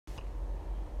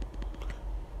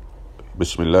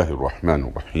بسم الله الرحمن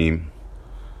الرحيم.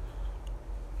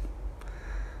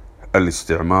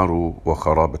 الاستعمار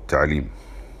وخراب التعليم.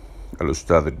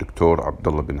 الأستاذ الدكتور عبد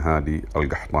الله بن هادي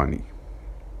القحطاني.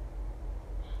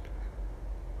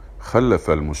 خلف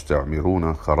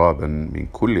المستعمرون خرابا من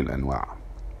كل الأنواع،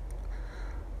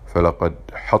 فلقد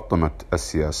حطمت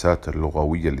السياسات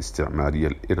اللغوية الاستعمارية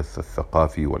الإرث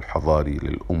الثقافي والحضاري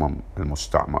للأمم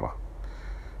المستعمرة،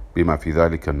 بما في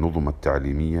ذلك النظم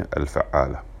التعليمية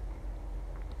الفعالة.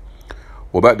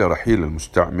 وبعد رحيل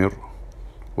المستعمر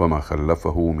وما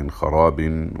خلفه من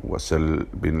خراب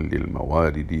وسلب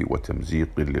للموارد وتمزيق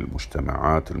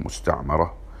للمجتمعات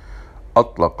المستعمرة،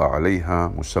 أطلق عليها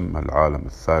مسمى العالم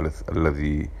الثالث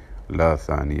الذي لا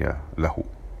ثاني له.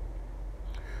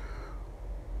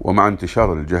 ومع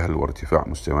انتشار الجهل وارتفاع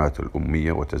مستويات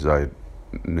الأمية وتزايد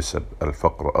نسب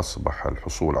الفقر، أصبح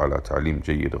الحصول على تعليم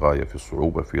جيد غاية في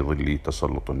الصعوبة في ظل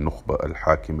تسلط النخبة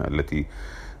الحاكمة التي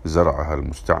زرعها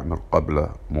المستعمر قبل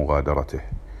مغادرته،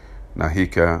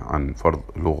 ناهيك عن فرض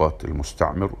لغة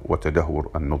المستعمر وتدهور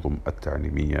النظم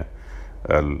التعليمية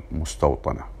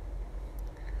المستوطنة.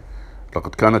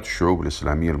 لقد كانت الشعوب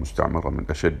الإسلامية المستعمرة من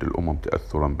أشد الأمم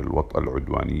تأثرا بالوطأة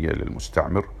العدوانية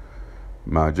للمستعمر،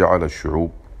 ما جعل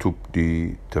الشعوب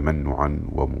تبدي تمنعا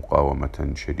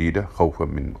ومقاومة شديدة خوفا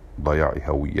من ضياع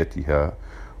هويتها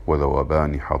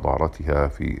وذوبان حضارتها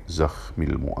في زخم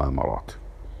المؤامرات.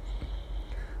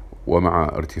 ومع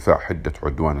ارتفاع حدة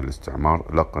عدوان الاستعمار،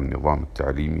 لقى النظام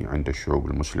التعليمي عند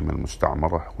الشعوب المسلمة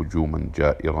المستعمرة هجوما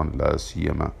جائرا، لا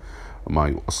سيما ما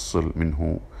يؤصل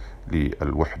منه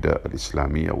للوحدة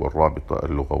الإسلامية والرابطة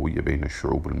اللغوية بين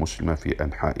الشعوب المسلمة في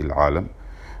أنحاء العالم.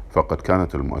 فقد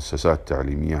كانت المؤسسات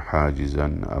التعليمية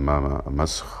حاجزا أمام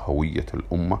مسخ هوية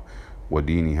الأمة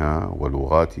ودينها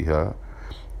ولغاتها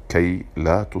كي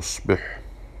لا تصبح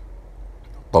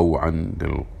طوعا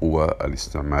للقوى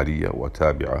الاستعمارية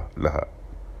وتابعة لها.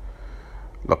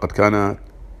 لقد كان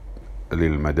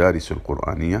للمدارس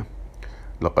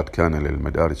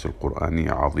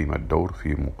القرآنية عظيم الدور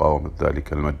في مقاومة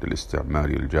ذلك المد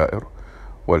الاستعماري الجائر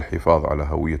والحفاظ على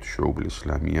هوية الشعوب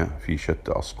الإسلامية في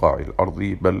شتى أصقاع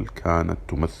الأرض، بل كانت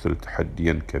تمثل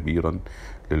تحديا كبيرا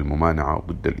للممانعة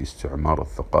ضد الاستعمار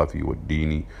الثقافي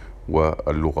والديني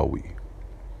واللغوي.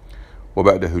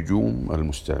 وبعد هجوم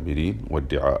المستعمرين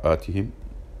وادعاءاتهم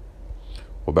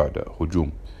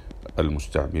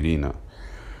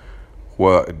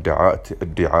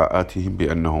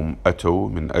بأنهم أتوا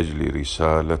من أجل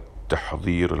رسالة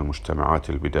تحضير المجتمعات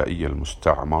البدائية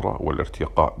المستعمرة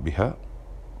والارتقاء بها،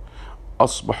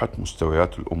 أصبحت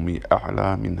مستويات الأمية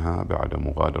أعلى منها بعد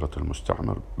مغادرة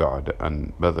المستعمر، بعد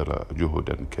أن بذل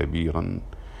جهدا كبيرا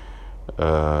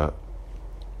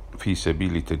في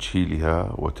سبيل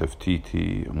تجهيلها وتفتيت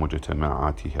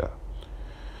مجتمعاتها.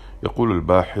 يقول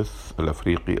الباحث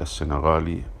الأفريقي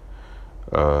السنغالي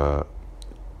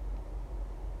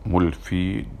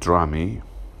مولفي درامي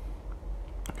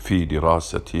في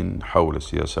دراسة حول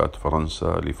سياسات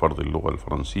فرنسا لفرض اللغة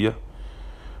الفرنسية: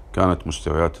 كانت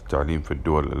مستويات التعليم في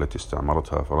الدول التي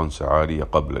استعمرتها فرنسا عالية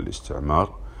قبل الاستعمار،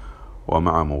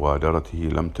 ومع مغادرته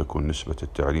لم تكن نسبة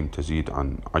التعليم تزيد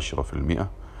عن 10%،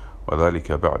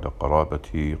 وذلك بعد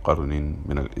قرابة قرن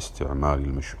من الاستعمار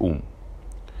المشؤوم.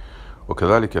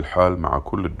 وكذلك الحال مع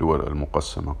كل الدول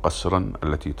المقسمة قسرا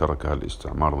التي تركها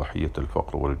الاستعمار ضحية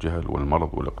الفقر والجهل والمرض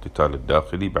والاقتتال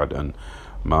الداخلي بعد أن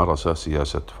مارس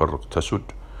سياسة فرق تسد.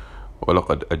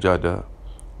 ولقد أجاد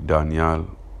دانيال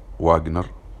واغنر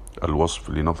الوصف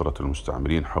لنظرة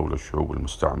المستعمرين حول الشعوب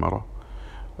المستعمرة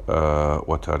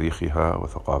وتاريخها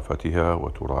وثقافتها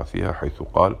وتراثها، حيث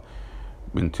قال: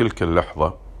 من تلك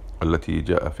اللحظة التي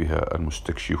جاء فيها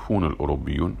المستكشفون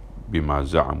الأوروبيون بما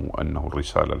زعموا أنه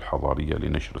الرسالة الحضارية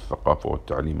لنشر الثقافة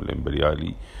والتعليم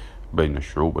الإمبريالي بين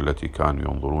الشعوب التي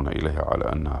كانوا ينظرون إليها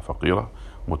على أنها فقيرة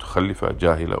متخلفة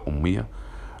جاهلة أمية،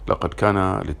 لقد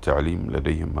كان للتعليم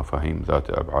لديهم مفاهيم ذات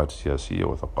أبعاد سياسية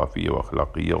وثقافية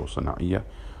وأخلاقية وصناعية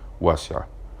واسعة.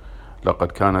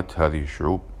 لقد كانت هذه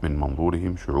الشعوب من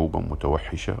منظورهم شعوبا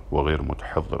متوحشة وغير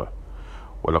متحضرة.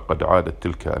 ولقد عادت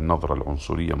تلك النظرة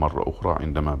العنصرية مرة أخرى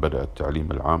عندما بدأ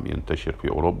التعليم العام ينتشر في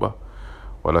أوروبا،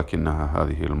 ولكنها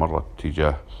هذه المرة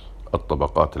تجاه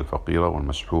الطبقات الفقيرة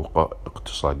والمسحوقة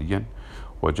اقتصاديا،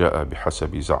 وجاء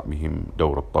بحسب زعمهم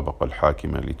دور الطبقة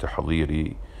الحاكمة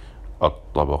لتحضير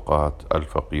الطبقات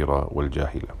الفقيرة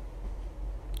والجاهلة.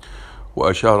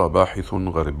 وأشار باحث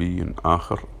غربي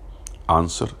آخر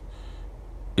عنصر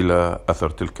إلى أثر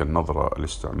تلك النظرة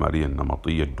الاستعمارية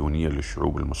النمطية الدونية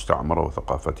للشعوب المستعمرة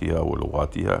وثقافتها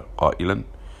ولغاتها قائلا: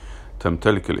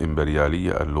 تمتلك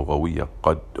الإمبريالية اللغوية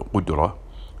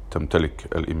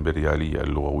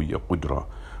قدرة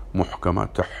محكمة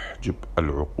تحجب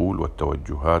العقول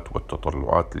والتوجهات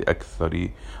والتطلعات لأكثر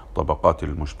طبقات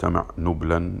المجتمع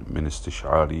نبلا من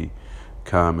استشعار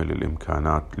كامل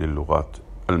الإمكانات للغات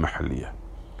المحلية.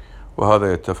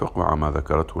 وهذا يتفق مع ما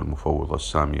ذكرته المفوضة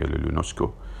السامية لليونسكو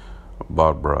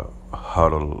باربرا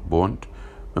هارل بوند،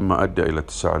 مما أدى إلى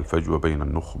اتساع الفجوة بين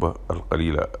النخبة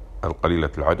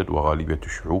القليلة العدد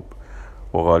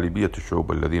وغالبية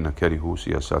الشعوب الذين كرهوا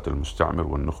سياسات المستعمر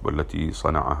والنخبة التي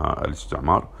صنعها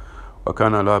الاستعمار،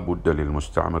 وكان لا بد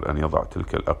للمستعمر أن يضع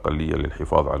تلك الأقلية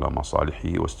للحفاظ على مصالحه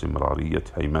واستمرارية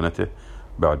هيمنته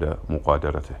بعد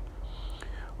مغادرته.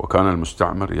 وكان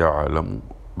المستعمر يعلم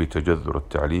بتجذر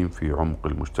التعليم في عمق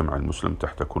المجتمع المسلم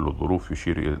تحت كل الظروف.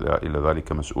 يشير إلى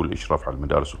ذلك مسؤول الإشراف على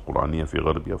المدارس القرآنية في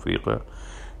غرب أفريقيا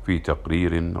في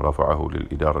تقرير رفعه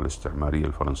للإدارة الاستعمارية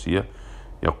الفرنسية،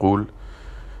 يقول: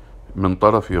 من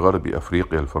طرف غرب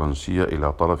أفريقيا الفرنسية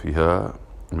إلى طرفها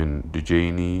من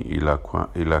دجيني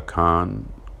إلى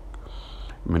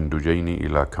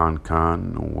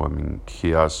كان ومن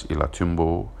كياس إلى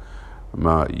تيمبو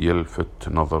ما يلفت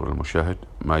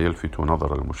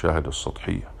نظر المشاهد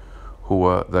السطحي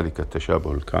هو ذلك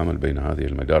التشابه الكامل بين هذه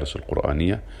المدارس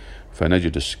القرآنية.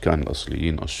 فنجد السكان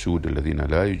الأصليين السود الذين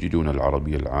لا يجدون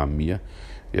العربية العامية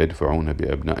يدفعون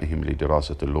بأبنائهم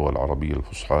لدراسة اللغة العربية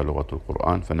الفصحى لغة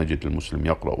القرآن، فنجد المسلم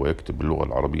يقرأ ويكتب باللغة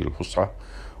العربية الفصحى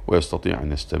ويستطيع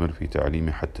أن يستمر في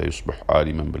تعليمه حتى يصبح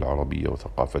عالما بالعربية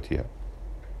وثقافتها.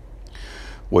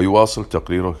 ويواصل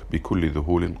تقريره بكل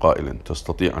ذهول قائلا: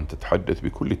 تستطيع أن تتحدث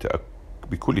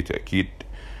بكل تأكيد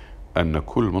أن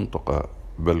كل منطقة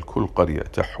بل كل قرية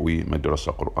تحوي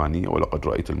مدرسة قرآنية، ولقد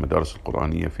رأيت المدارس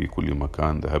القرآنية في كل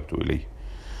مكان ذهبت إليه.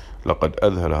 لقد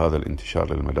أذهل هذا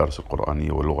الانتشار للمدارس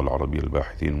القرآنية واللغة العربية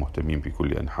الباحثين المهتمين في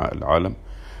كل أنحاء العالم.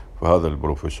 فهذا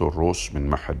البروفيسور روس من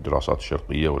معهد الدراسات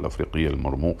الشرقية والأفريقية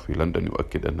المرموق في لندن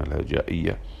يؤكد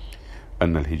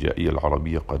أن الهجائية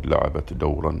العربية قد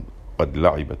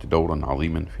لعبت دورا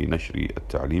عظيما في نشر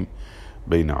التعليم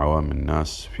بين عوام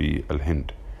الناس في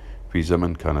الهند في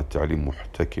زمن كان التعليم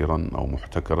محتكرا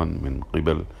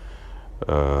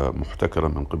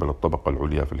من قبل الطبقة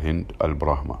العليا في الهند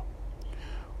البراهما.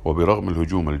 وبرغم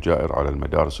الهجوم الجائر على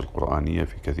المدارس القرآنية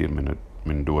في كثير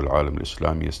من دول العالم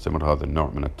الإسلامي، يستمر هذا النوع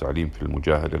من التعليم في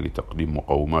المجاهدة لتقديم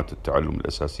مقومات التعلم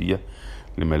الأساسية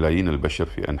لملايين البشر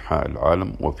في أنحاء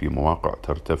العالم، وفي مواقع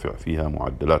ترتفع فيها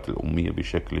معدلات الأمية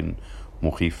بشكل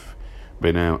مخيف،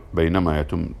 بينما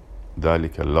يتم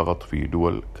ذلك اللغط في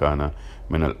دول كان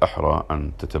من الأحرى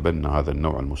أن تتبنى هذا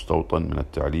النوع المستوطن من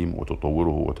التعليم وتطوره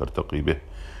وترتقي به.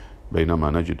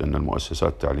 بينما نجد أن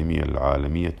المؤسسات التعليمية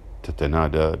العالمية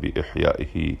تتنادى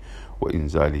بإحيائه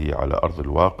وإنزاله على أرض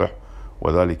الواقع،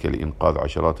 وذلك لإنقاذ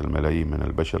عشرات الملايين من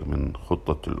البشر من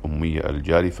خطة الأمية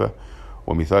الجارفة.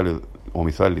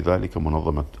 ومثال لذلك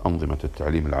أنظمة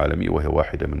التعليم العالمي، وهي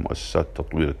واحدة من مؤسسات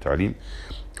تطوير التعليم،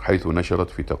 حيث نشرت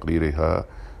في تقريرها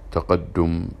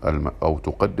تقدم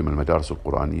المدارس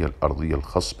القرآنية الأرضية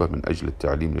الخصبة من أجل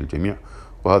التعليم للجميع.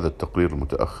 وهذا التقرير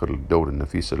المتأخر للدور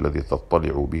النفيس الذي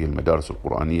تطلع به المدارس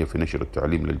القرآنية في نشر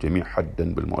التعليم للجميع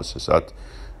حدا بالمؤسسات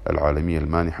العالمية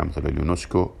المانحة مثل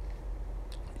اليونسكو،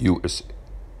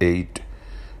 USAID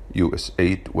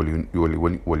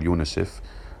واليونيسف،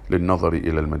 للنظر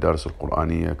إلى المدارس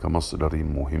القرآنية كمصدر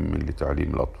مهم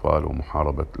لتعليم الأطفال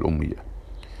ومحاربة الأمية.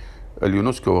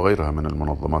 اليونسكو وغيرها من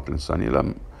المنظمات الإنسانية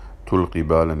لم تلقي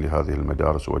بالا لهذه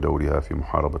المدارس ودورها في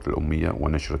محاربة الأمية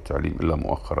ونشر التعليم إلا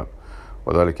مؤخرا،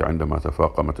 وذلك عندما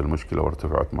تفاقمت المشكلة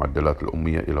وارتفعت معدلات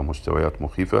الأمية إلى مستويات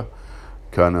مخيفة.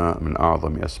 كان من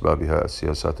أعظم أسبابها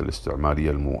السياسات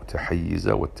الاستعمارية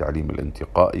المتحيزة والتعليم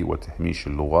الانتقائي وتهميش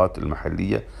اللغات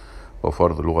المحلية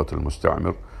وفرض لغة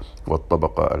المستعمر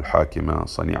والطبقة الحاكمة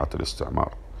صنيعة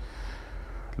الاستعمار.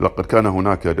 لقد كان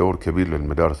هناك دور كبير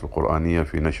للمدارس القرآنية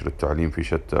في نشر التعليم في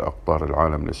شتى أقطار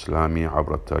العالم الإسلامي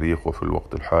عبر التاريخ، وفي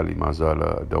الوقت الحالي ما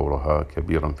زال دورها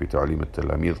كبيرا في تعليم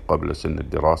التلاميذ قبل سن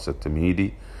الدراسة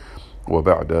التمهيدي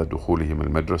وبعد دخولهم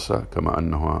المدرسة،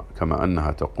 كما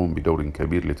أنها تقوم بدور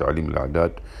كبير لتعليم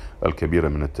الأعداد الكبيرة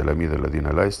من التلاميذ الذين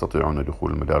لا يستطيعون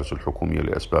دخول المدارس الحكومية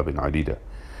لأسباب عديدة،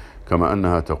 كما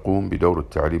أنها تقوم بدور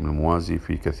التعليم الموازي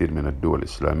في كثير من الدول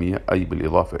الإسلامية، أي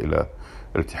بالإضافة إلى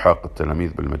التحاق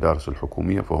التلاميذ بالمدارس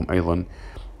الحكومية فهم أيضا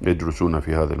يدرسون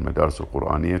في هذه المدارس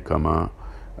القرآنية، كما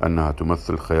أنها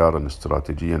تمثل خيارا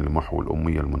استراتيجيا لمحو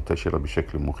الأمية المنتشرة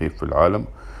بشكل مخيف في العالم،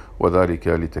 وذلك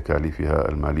لتكاليفها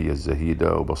المالية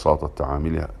الزهيدة وبساطة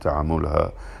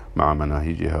تعاملها مع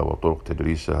مناهجها وطرق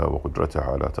تدريسها وقدرتها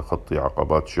على تخطي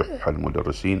عقبات شح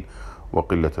المدرسين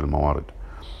وقلة الموارد.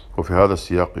 وفي هذا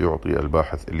السياق يعطي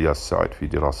الباحث إلياس سعد في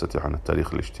دراسته عن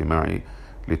التاريخ الاجتماعي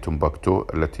لتومباكتو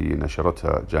التي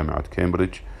نشرتها جامعة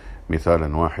كامبريدج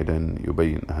مثالا واحدا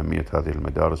يبين أهمية هذه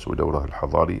المدارس ودورها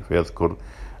الحضاري، فيذكر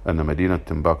أن مدينة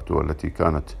تمباكتو التي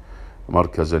كانت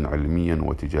مركزا علميا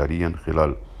وتجاريا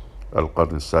خلال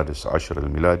القرن السادس عشر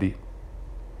الميلادي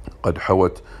قد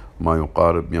حوت ما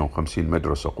يقارب 150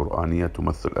 مدرسة قرآنية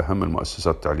تمثل أهم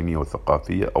المؤسسات التعليمية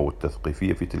والثقافية أو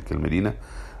التثقيفية في تلك المدينة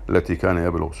التي كان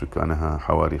يبلغ سكانها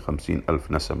حوالي 50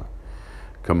 ألف نسمة.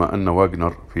 كما أن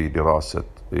واغنر في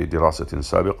دراسة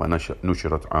سابقة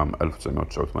نشرت عام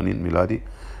 1989 ميلادي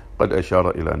قد أشار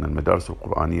إلى أن المدارس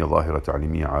القرآنية ظاهرة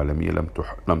تعليمية عالمية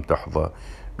لم تحظى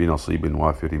بنصيب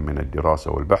وافر من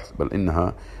الدراسة والبحث، بل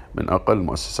إنها من أقل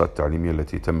المؤسسات التعليمية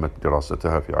التي تمت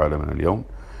دراستها في عالمنا اليوم.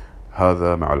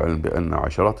 هذا مع العلم بأن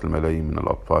عشرات الملايين من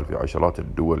الأطفال في عشرات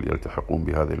الدول يلتحقون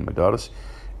بهذه المدارس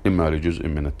إما لجزء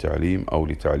من التعليم أو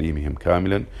لتعليمهم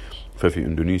كاملا. ففي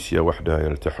إندونيسيا وحدها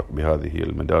يلتحق بهذه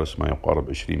المدارس ما يقارب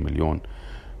 20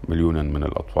 مليونا من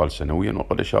الأطفال سنويا.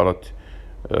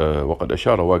 وقد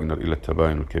أشار واغنر إلى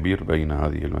التباين الكبير بين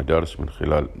هذه المدارس من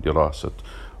خلال دراسة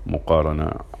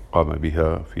مقارنة قام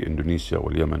بها في إندونيسيا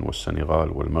واليمن والسنغال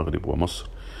والمغرب ومصر.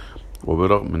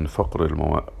 وبرغم من فقر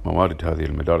موارد هذه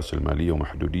المدارس المالية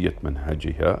ومحدودية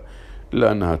منهجها،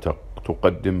 إلا أنها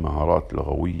تقدم مهارات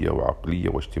لغوية وعقلية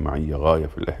واجتماعية غاية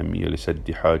في الأهمية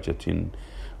لسد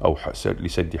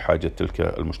حاجة تلك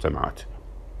المجتمعات.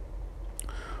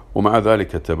 ومع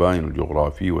ذلك التباين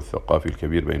الجغرافي والثقافي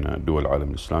الكبير بين دول العالم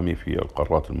الإسلامي في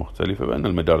القارات المختلفة، بأن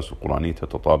المدارس القرآنية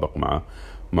تتطابق مع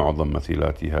معظم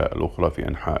مثيلاتها الأخرى في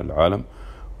أنحاء العالم،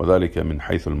 وذلك من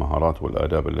حيث المهارات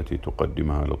والآداب التي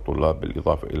تقدمها للطلاب،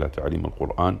 بالإضافة إلى تعليم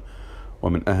القرآن،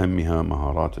 ومن أهمها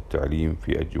مهارات التعليم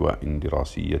في أجواء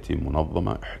دراسية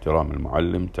منظمة، احترام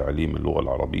المعلم، تعليم اللغة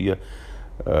العربية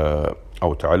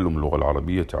أو تعلم اللغة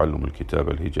العربية، تعلم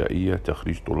الكتابة الهجائية،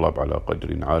 تخريج طلاب على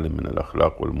قدر عال من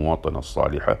الأخلاق والمواطنة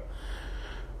الصالحة.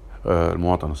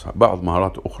 بعض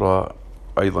مهارات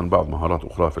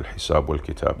أخرى في الحساب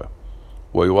والكتابة.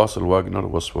 ويواصل واغنر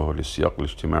وصفه للسياق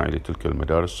الاجتماعي لتلك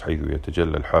المدارس، حيث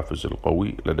يتجلى الحافز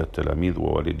القوي لدى التلاميذ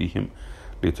ووالديهم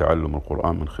لتعلم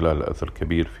القرآن من خلال الأثر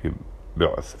الكبير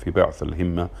في بعث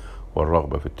الهمة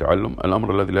والرغبة في التعلم،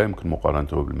 الأمر الذي لا يمكن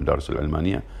مقارنته بالمدارس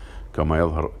العلمانية.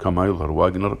 كما يظهر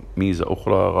واغنر ميزة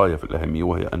أخرى غاية في الأهمية،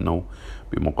 وهي أنه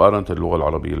بمقارنة اللغة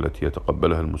العربية التي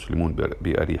يتقبلها المسلمون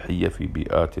بأريحية في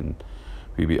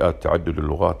بيئات تعدد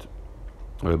اللغات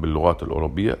باللغات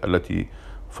الأوروبية التي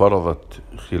فرضت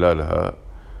خلال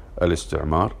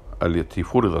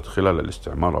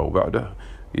الاستعمار أو بعده،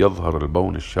 يظهر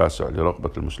البون الشاسع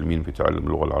لرغبة المسلمين في تعلم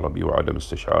اللغة العربية وعدم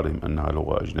استشعارهم أنها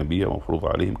لغة أجنبية مفروضة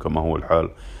عليهم كما هو الحال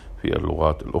في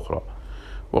اللغات الأخرى.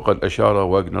 وقد أشار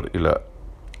واغنر إلى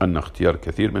أن اختيار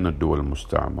كثير من الدول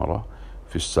المستعمرة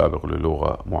في السابق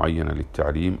للغة معينة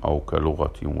للتعليم أو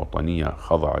كلغة وطنية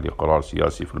خضع لقرار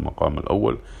سياسي في المقام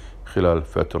الأول خلال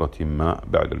فترة ما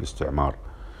بعد الاستعمار،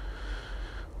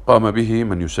 قام به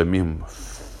من يسميهم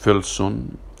فيلسون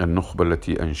النخبة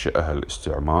التي أنشأها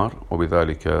الاستعمار،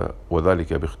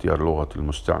 وذلك باختيار لغة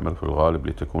المستعمر في الغالب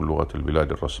لتكون لغة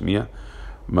البلاد الرسمية،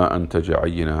 ما أنتج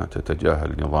عينة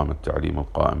تتجاهل نظام التعليم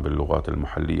القائم باللغات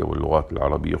المحلية واللغات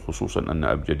العربية، خصوصا أن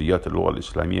أبجديات اللغة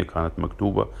الإسلامية كانت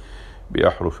مكتوبة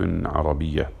بأحرف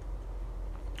عربية.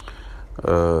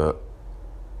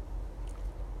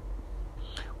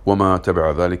 وما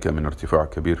تبع ذلك من ارتفاع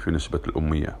كبير في نسبة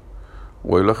الأمية.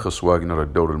 ويلخص واغنر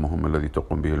الدور المهم الذي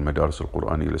تقوم به المدارس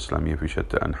القرآنية الإسلامية في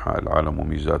شتى أنحاء العالم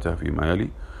وميزاتها فيما يلي.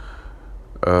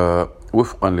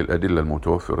 وفقا للأدلة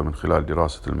المتوفرة من خلال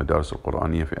دراسة المدارس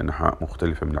القرآنية في أنحاء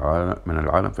مختلفة من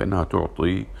العالم، فإنها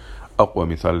تعطي أقوى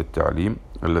مثال للتعليم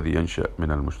الذي ينشأ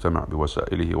من المجتمع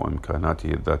بوسائله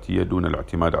وإمكاناته الذاتية دون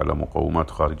الاعتماد على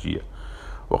مقومات خارجية.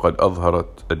 وقد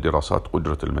أظهرت الدراسات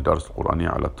قدرة المدارس القرآنية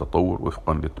على التطور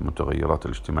وفقا للمتغيرات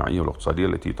الاجتماعية والاقتصادية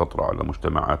التي تطرأ على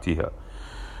مجتمعاتها.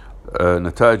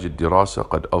 نتائج الدراسة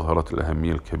قد أظهرت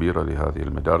الأهمية الكبيرة لهذه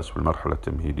المدارس في المرحلة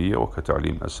التمهيدية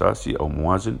وكتعليم أساسي أو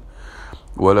موازن،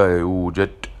 ولا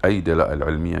يوجد أي دلائل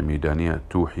علمية ميدانية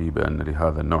توحي بأن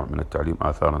لهذا النوع من التعليم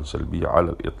آثارا سلبية على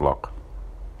الإطلاق.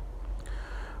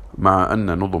 مع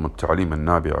أن نظم التعليم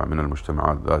النابعة من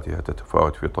المجتمعات ذاتها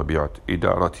تتفاوت في طبيعة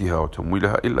إدارتها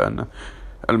وتمويلها، إلا أن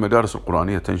المدارس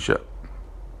القرآنية تنشأ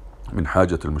من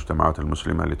حاجة المجتمعات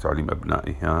المسلمة لتعليم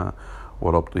أبنائها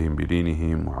وربطهم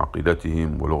بدينهم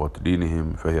وعقيدتهم ولغة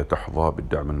دينهم، فهي تحظى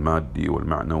بالدعم المالي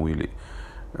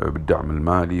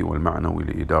والمعنوي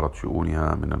لإدارة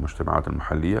شؤونها من المجتمعات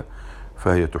المحلية،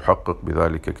 فهي تحقق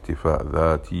بذلك اكتفاء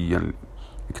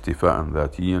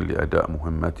ذاتيا لأداء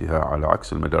مهمتها، على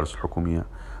عكس المدارس الحكومية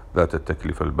ذات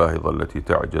التكلفة الباهظة التي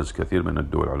تعجز كثير من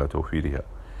الدول على توفيرها.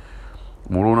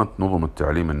 مرونة نظم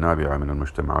التعليم النابعة من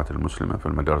المجتمعات المسلمة. في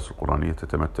المدارس القرآنية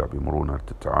تتمتع بمرونة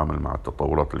تتعامل مع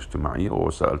التطورات الاجتماعية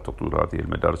ووسائل تطوير هذه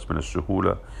المدارس من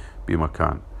السهولة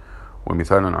بمكان.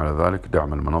 ومثالا على ذلك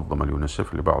دعم المنظمة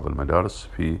اليونيسف لبعض المدارس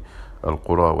في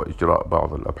القرى وإجراء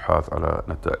بعض الأبحاث على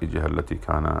نتائجها التي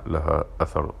كان لها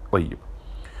أثر طيب.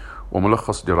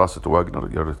 وملخص دراسة واغنر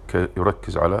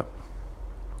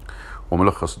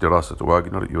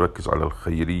يركز على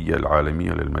الخيرية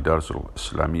العالمية للمدارس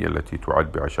الإسلامية التي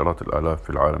تعد بعشرات الآلاف في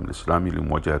العالم الإسلامي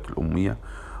لمواجهة الأمية،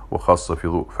 وخاصة في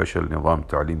ضوء فشل نظام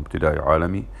تعليم ابتدائي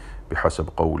عالمي بحسب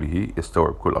قوله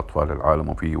يستوعب كل أطفال العالم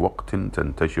وفي وقت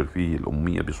تنتشر فيه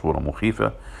الأمية بصورة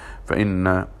مخيفة،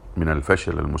 فإن من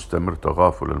الفشل المستمر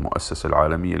تغافل المؤسسة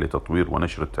العالمية لتطوير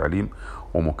ونشر التعليم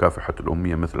ومكافحة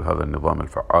الأمية مثل هذا النظام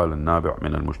الفعال النابع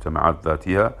من المجتمعات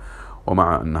ذاتها.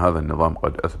 ومع أن هذا النظام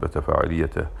قد أثبت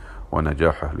فاعليته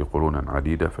ونجاحه لقرون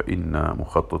عديدة، فإن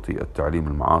مخططي التعليم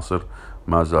المعاصر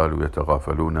ما زالوا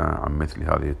يتغافلون عن مثل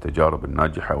هذه التجارب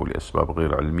الناجحة ولأسباب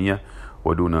غير علمية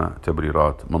ودون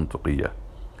تبريرات منطقية.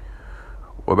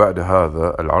 وبعد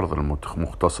هذا العرض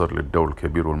المختصر للدور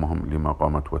الكبير والمهم لما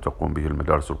قامت وتقوم به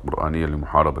المدارس القرآنية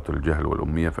لمحاربة الجهل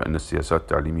والأمية، فإن السياسات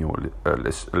التعليمية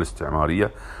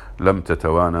الاستعمارية لم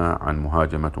تتوانى عن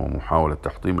مهاجمة ومحاولة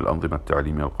تحطيم الأنظمة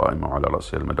التعليمية القائمة على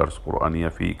رأسها المدارس القرآنية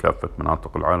في كافة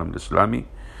مناطق العالم الإسلامي،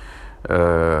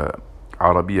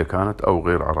 عربية كانت أو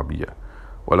غير عربية،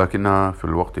 ولكنها في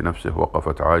الوقت نفسه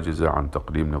وقفت عاجزة عن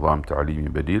تقديم نظام تعليمي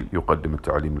بديل يقدم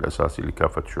التعليم الأساسي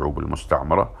لكافة شعوب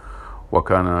المستعمرة.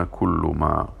 وكان كل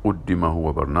ما قدم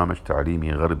هو برنامج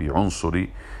تعليمي غربي عنصري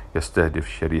يستهدف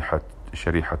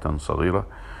شريحة صغيرة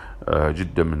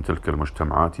جدا من تلك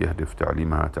المجتمعات، يهدف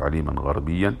تعليمها تعليما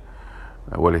غربيا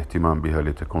والاهتمام بها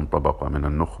لتكون طبقة من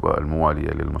النخبة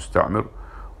الموالية للمستعمر،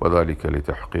 وذلك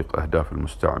لتحقيق أهداف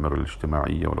المستعمر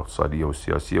الاجتماعية والاقتصادية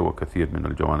والسياسية وكثير من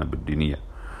الجوانب الدينية.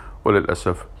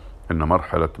 وللأسف أن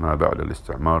مرحلة ما بعد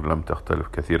الاستعمار لم تختلف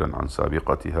كثيرا عن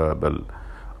سابقتها، بل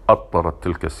أطرت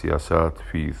تلك السياسات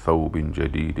في ثوب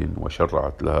جديد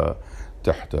وشرعت لها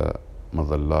تحت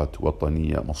مظلات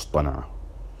وطنية مصطنعة.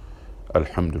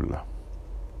 الحمد لله.